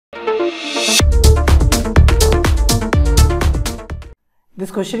This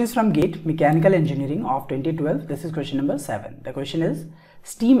question is from GATE Mechanical Engineering of 2012. This is question number 7. The question is,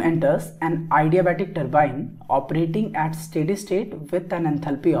 steam enters an adiabatic turbine operating at steady state with an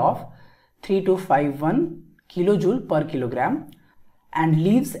enthalpy of 3251 kilojoule per kilogram and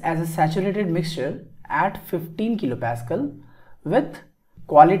leaves as a saturated mixture at 15 kilopascal with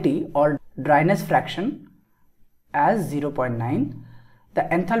quality or dryness fraction as 0.9. The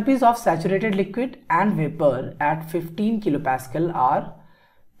enthalpies of saturated liquid and vapor at 15 kilopascal are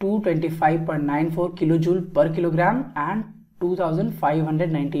 225.94 kilojoule per kilogram and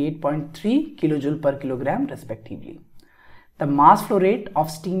 2598.3 kilojoule per kilogram respectively. The mass flow rate of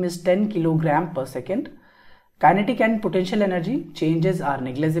steam is 10 kilogram per second. Kinetic and potential energy changes are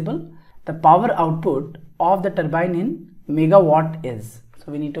negligible. The power output of the turbine in megawatt is,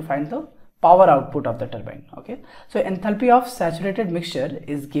 so we need to find the power output of the turbine. Okay, so enthalpy of saturated mixture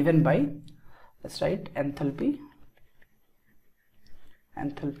is given by, let's write enthalpy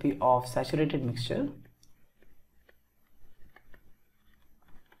of saturated mixture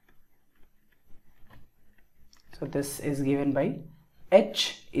so this is given by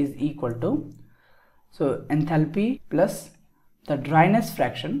H is equal to, so enthalpy plus the dryness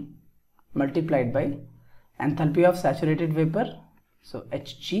fraction multiplied by enthalpy of saturated vapor, so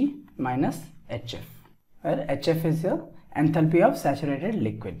Hg minus Hf, where Hf is the enthalpy of saturated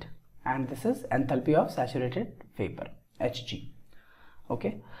liquid and this is enthalpy of saturated vapor, Hg.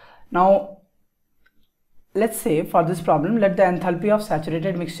 Okay, now let's say for this problem let the enthalpy of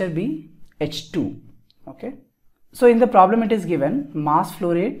saturated mixture be H2. Okay, so in the problem it is given mass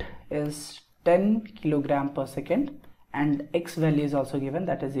flow rate is 10 kilogram per second and X value is also given,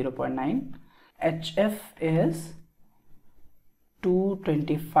 that is 0.9. Hf is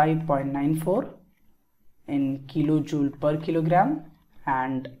 225.94 in kilojoule per kilogram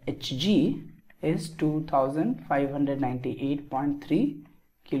and Hg is 2598.3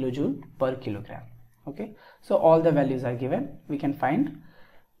 kilojoule per kilogram. Okay, so all the values are given. We can find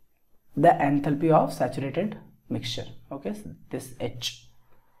the enthalpy of saturated mixture. Okay, so this H,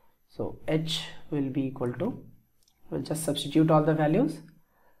 so H will be equal to, we'll just substitute all the values.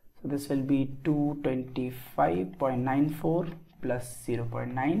 So this will be 225.94 plus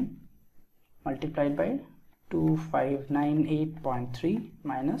 0.9 multiplied by 2598.3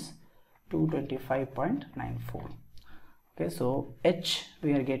 minus 225.94. Okay, so H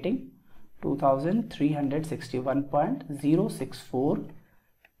we are getting 2361.064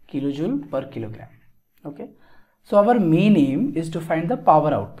 kilojoule per kilogram. Okay, so our main aim is to find the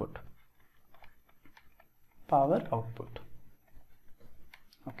power output.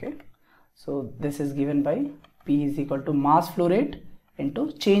 Okay, so this is given by P is equal to mass flow rate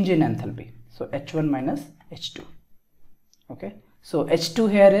into change in enthalpy, so H1 minus H2. Okay, so H2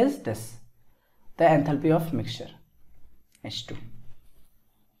 here is this, the enthalpy of mixture, H2,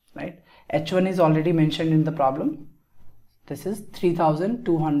 right? H1 is already mentioned in the problem, this is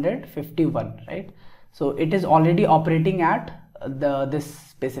 3251, right? So it is already operating at this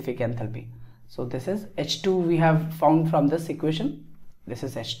specific enthalpy. So this is H2 we have found from this equation, this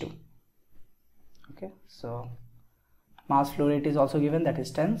is H2. Okay, so mass flow rate is also given, that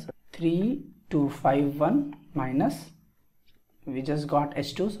is 10. So 3251 minus, we just got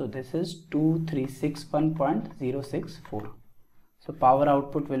H2, so this is 2361.064. So power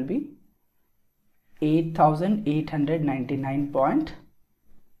output will be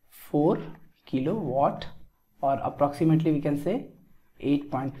 8899.4 kilowatt, or approximately we can say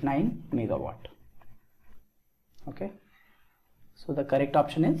 8.9 megawatt. Okay, so the correct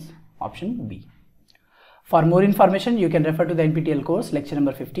option is option B. For more information, you can refer to the NPTEL course lecture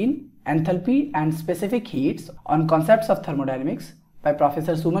number 15, Enthalpy and Specific Heats on Concepts of Thermodynamics by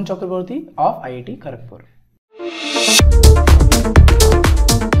Professor Suman Chakraborty of IIT Kharagpur.